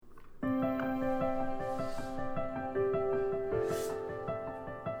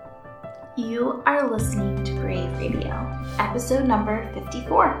You are listening to Brave Radio, episode number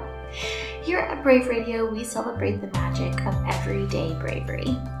 54. Here at Brave Radio, we celebrate the magic of everyday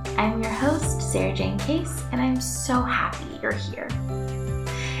bravery. I'm your host, Sarah Jane Case, and I'm so happy you're here.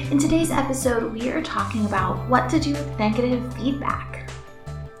 In today's episode, we are talking about what to do with negative feedback.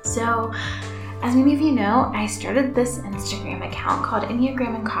 So, as many of you know, I started this Instagram account called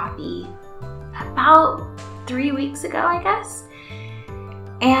Enneagram and Coffee about 3 weeks ago, I guess.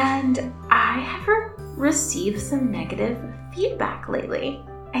 And I have received some negative feedback lately.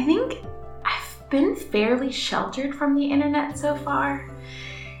 I think I've been fairly sheltered from the internet so far.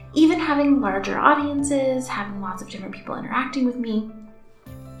 Even having larger audiences, having lots of different people interacting with me.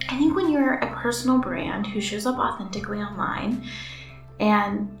 I think when you're a personal brand who shows up authentically online,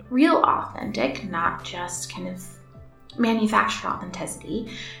 and real authentic, not just kind of manufactured authenticity,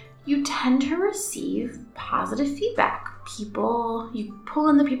 you tend to receive positive feedback. You pull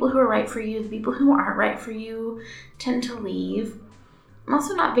in the people who are right for you, the people who aren't right for you tend to leave. I'm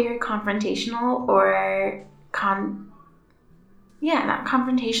also not very confrontational not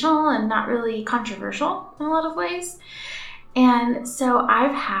confrontational and not really controversial in a lot of ways. And so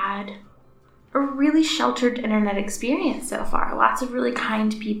I've had a really sheltered internet experience so far. Lots of really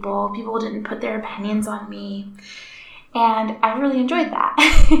kind people. People didn't put their opinions on me. And I really enjoyed that.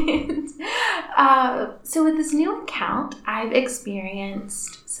 So with this new account, I've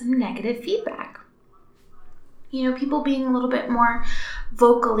experienced some negative feedback. People being a little bit more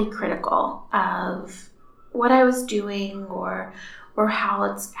vocally critical of what I was doing or how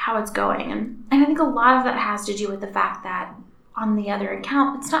it's going. And I think a lot of that has to do with the fact that on the other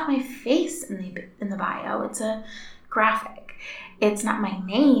account, it's not my face in the bio. It's a graphic. It's not my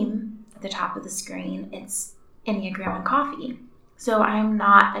name at the top of the screen. It's Enneagram and Coffee. So I'm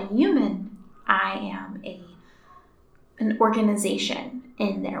not a human. I am an organization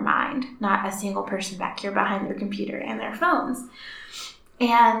in their mind, not a single person back here behind their computer and their phones.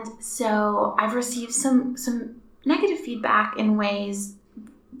 And so I've received some negative feedback in ways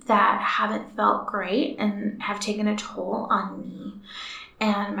that haven't felt great and have taken a toll on me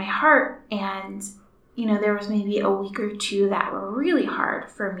and my heart. And, there was maybe a week or two that were really hard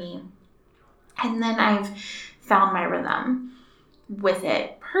for me. And then I've found my rhythm with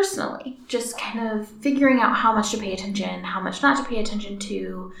it personally, just kind of figuring out how much to pay attention, how much not to pay attention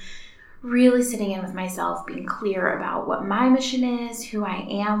to, really sitting in with myself, being clear about what my mission is, who I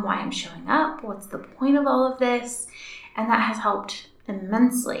am, why I'm showing up, what's the point of all of this, and that has helped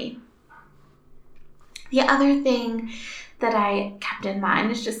immensely. The other thing that I kept in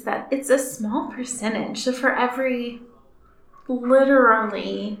mind is just that it's a small percentage. So for every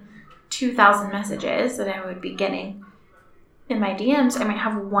literally 2,000 messages that I would be getting in my DMs, I might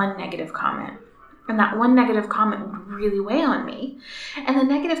have one negative comment. And that one negative comment would really weigh on me. And the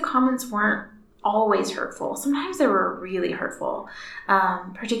negative comments weren't always hurtful. Sometimes they were really hurtful.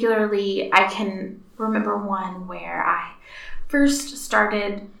 Particularly, I can remember one where I first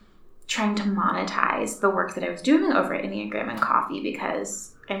started trying to monetize the work that I was doing over at Enneagram and Coffee,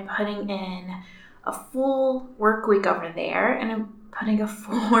 because I'm putting in a full work week over there and I'm putting a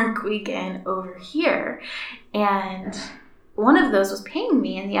full work week in over here. And one of those was paying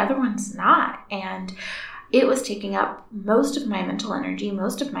me and the other one's not. And it was taking up most of my mental energy,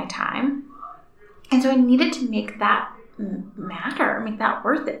 most of my time. And so I needed to make that matter, make that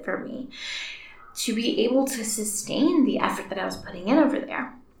worth it for me to be able to sustain the effort that I was putting in over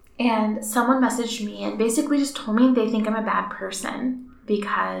there. And someone messaged me and basically just told me they think I'm a bad person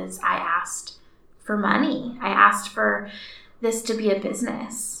because I asked for money. I asked for this to be a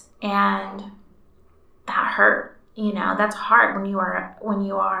business, and that hurt. That's hard when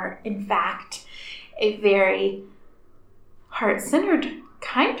you are in fact a very heart-centered,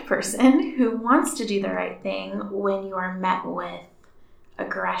 kind person who wants to do the right thing. When you are met with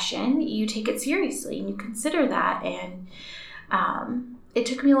aggression, you take it seriously and you consider that. And it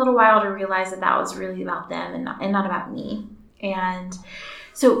took me a little while to realize that was really about them and not about me. And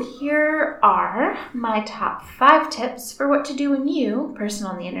so here are my top 5 tips for what to do when you, person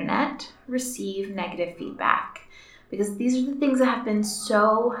on the internet, receive negative feedback. Because these are the things that have been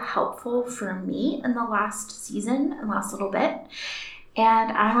so helpful for me in the last season and last little bit.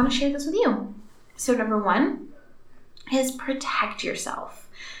 And I want to share this with you. So number 1 is protect yourself.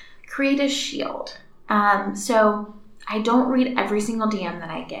 Create a shield. So I don't read every single DM that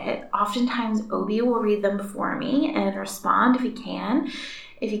I get. Oftentimes, Obi will read them before me and respond if he can.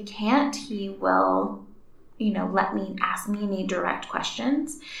 If he can't, he will, ask me any direct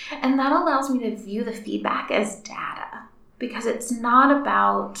questions. And that allows me to view the feedback as data, because it's not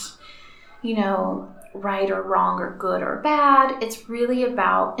about, right or wrong or good or bad. It's really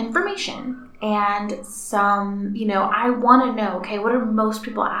about information and some, I want to know, okay, what are most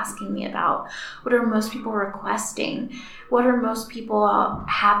people asking me about? What are most people requesting? What are most people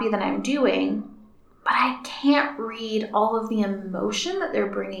happy that I'm doing? But I can't read all of the emotion that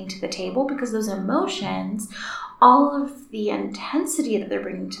they're bringing to the table, because those emotions, all of the intensity that they're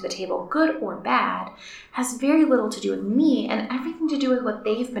bringing to the table, good or bad, has very little to do with me and everything to do with what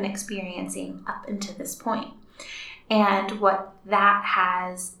they've been experiencing up until this point and what that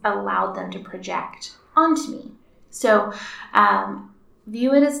has allowed them to project onto me. So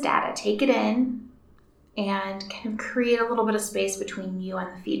view it as data, take it in, and kind of create a little bit of space between you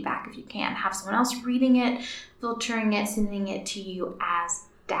and the feedback if you can. Have someone else reading it, filtering it, sending it to you as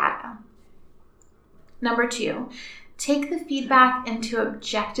data. Number 2, take the feedback into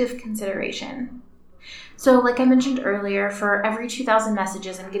objective consideration. So like I mentioned earlier, for every 2,000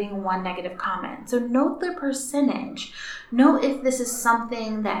 messages, I'm getting 1 negative comment. So note the percentage. Note if this is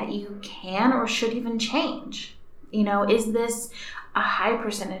something that you can or should even change. Is this a high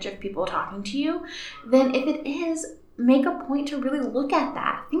percentage of people talking to you? Then if it is, make a point to really look at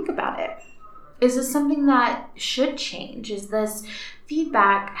that. Think about it. Is this something that should change? Is this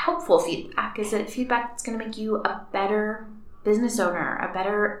feedback helpful feedback? Is it feedback that's going to make you a better business owner, a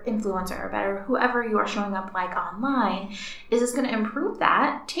better influencer, a better whoever you are showing up like online? Is this going to improve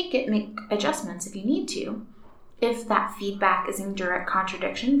that? Take it, make adjustments if you need to. If that feedback is in direct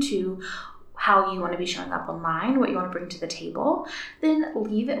contradiction to how you want to be showing up online, what you want to bring to the table, then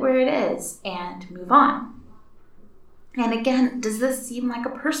leave it where it is and move on. And again, does this seem like a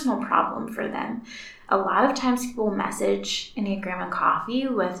personal problem for them? A lot of times people message Enneagram and Coffee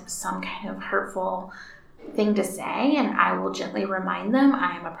with some kind of hurtful thing to say, and I will gently remind them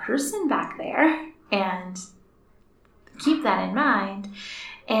I am a person back there and keep that in mind.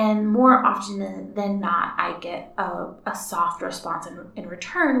 And more often than not, I get a soft response in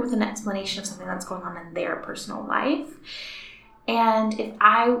return with an explanation of something that's going on in their personal life. And if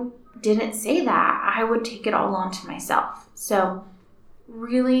I didn't say that, I would take it all onto myself. So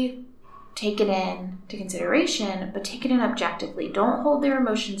really take it into consideration, but take it in objectively. Don't hold their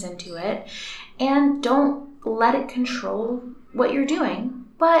emotions into it, and don't let it control what you're doing.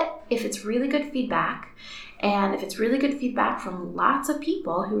 But if it's really good feedback, and if it's really good feedback from lots of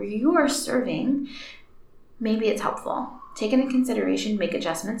people who you are serving, maybe it's helpful. Take it into consideration, make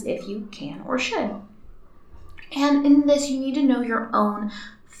adjustments if you can or should. And in this, you need to know your own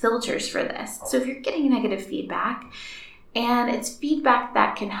filters for this. So if you're getting negative feedback, and it's feedback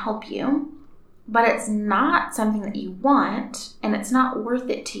that can help you, but it's not something that you want, and it's not worth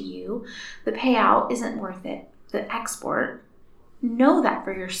it to you, the payout isn't worth it, the export, know that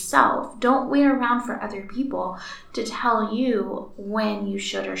for yourself. Don't wait around for other people to tell you when you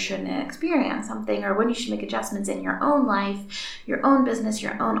should or shouldn't experience something, or when you should make adjustments in your own life, your own business,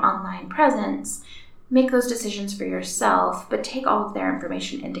 your own online presence. Make those decisions for yourself, but take all of their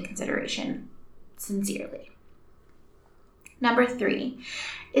information into consideration sincerely. Number 3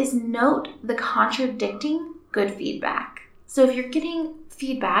 is note the contradicting good feedback. So if you're getting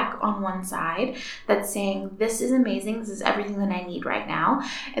feedback on one side that's saying, this is amazing, this is everything that I need right now,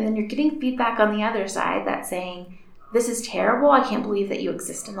 and then you're getting feedback on the other side that's saying, this is terrible, I can't believe that you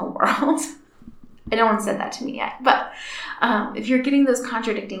exist in the world. No one said that to me yet, but if you're getting those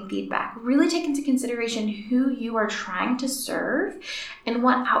contradicting feedback, really take into consideration who you are trying to serve and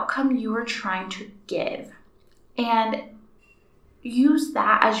what outcome you are trying to give. And use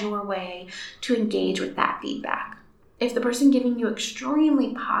that as your way to engage with that feedback. If the person giving you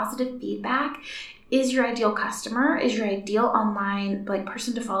extremely positive feedback is your ideal customer, is your ideal online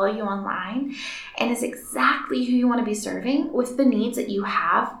person to follow you online, and is exactly who you want to be serving with the needs that you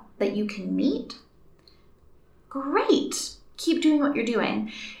have that you can meet, great. Keep doing what you're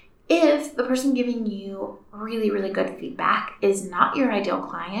doing. If the person giving you really, really good feedback is not your ideal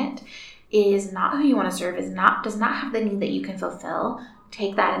client, is not who you want to serve, does not have the need that you can fulfill,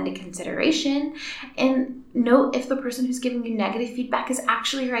 take that into consideration, and note if the person who's giving you negative feedback is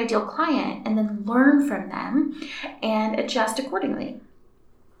actually your ideal client, and then learn from them and adjust accordingly.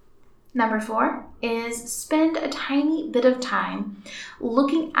 Number 4 is spend a tiny bit of time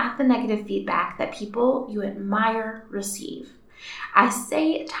looking at the negative feedback that people you admire receive. I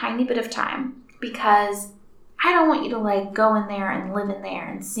say a tiny bit of time because I don't want you to go in there and live in there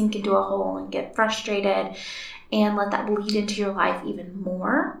and sink into a hole and get frustrated and let that bleed into your life even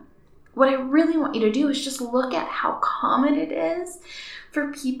more. What I really want you to do is just look at how common it is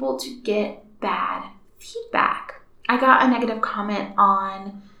for people to get bad feedback. I got a negative comment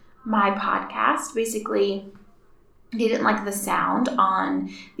on my podcast. Basically, they didn't like the sound on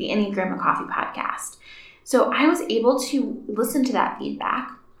the Enneagram and Coffee podcast. So I was able to listen to that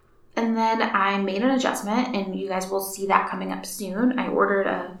feedback, and then I made an adjustment, and you guys will see that coming up soon. I ordered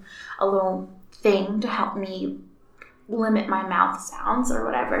a little thing to help me limit my mouth sounds or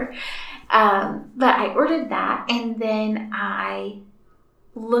whatever. But I ordered that, and then I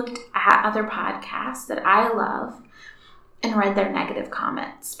looked at other podcasts that I love and read their negative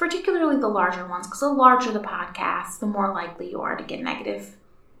comments, particularly the larger ones, because the larger the podcast, the more likely you are to get negative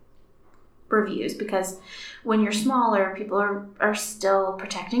reviews, because when you're smaller, people are still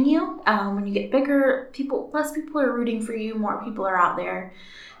protecting you. When you get bigger, less people are rooting for you, more people are out there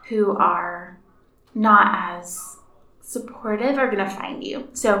who are not as supportive are going to find you.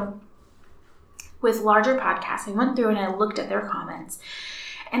 So with larger podcasts, I went through and I looked at their comments,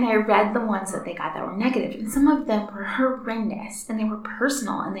 and I read the ones that they got that were negative, and some of them were horrendous, and they were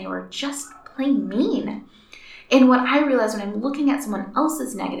personal, and they were just plain mean. And what I realized when I'm looking at someone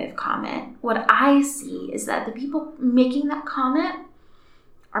else's negative comment, what I see is that the people making that comment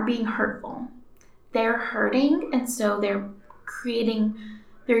are being hurtful. They're hurting, and so they're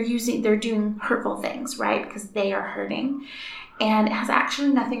doing hurtful things, right? Because they are hurting. And it has actually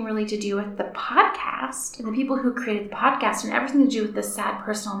nothing really to do with the podcast and the people who created the podcast, and everything to do with the sad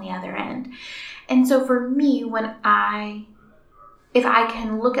person on the other end. And so for me, if I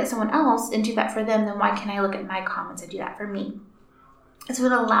can look at someone else and do that for them, then why can't I look at my comments and do that for me? So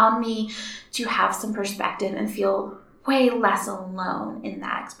it allowed me to have some perspective and feel way less alone in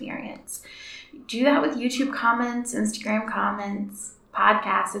that experience. Do that with YouTube comments, Instagram comments,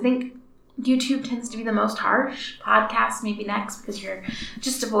 podcasts. I think YouTube tends to be the most harsh. Podcasts maybe next, because you're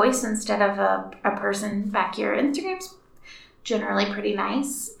just a voice instead of a person back here. Instagram's generally pretty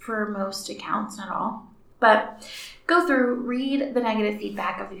nice for most accounts, not all. But go through, read the negative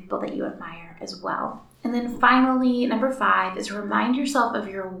feedback of the people that you admire as well. And then finally, number 5 is remind yourself of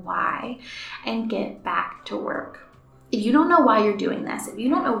your why and get back to work. If you don't know why you're doing this, if you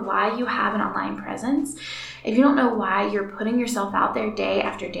don't know why you have an online presence, if you don't know why you're putting yourself out there day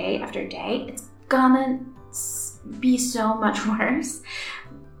after day after day, it's gonna be so much worse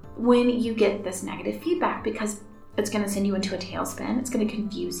when you get this negative feedback, because it's gonna send you into a tailspin. It's gonna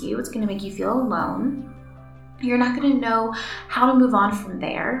confuse you. It's gonna make you feel alone. You're not gonna know how to move on from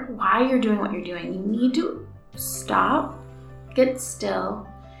there, why you're doing what you're doing. You need to stop, get still,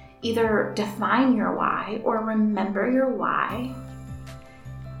 either define your why or remember your why,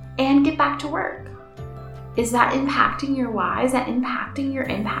 and get back to work. Is that impacting your why? Is that impacting your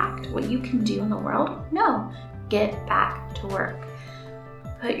impact, what you can do in the world? No. Get back to work.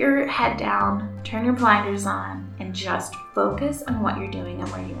 Put your head down, turn your blinders on, and just focus on what you're doing and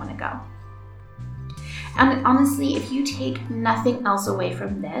where you want to go. And honestly, if you take nothing else away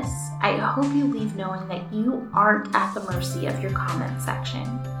from this, I hope you leave knowing that you aren't at the mercy of your comment section.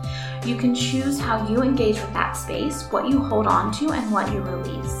 You can choose how you engage with that space, what you hold on to, and what you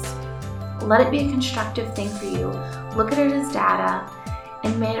release. Let it be a constructive thing for you. Look at it as data,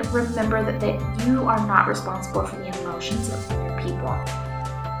 and remember that you are not responsible for the emotions of other people.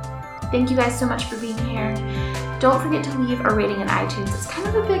 Thank you guys so much for being here. Don't forget to leave a rating in iTunes. It's kind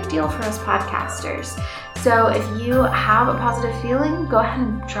of a big deal for us podcasters. So if you have a positive feeling, go ahead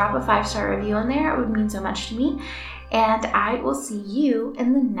and drop a 5-star review in there. It would mean so much to me. And I will see you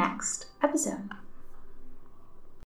in the next episode.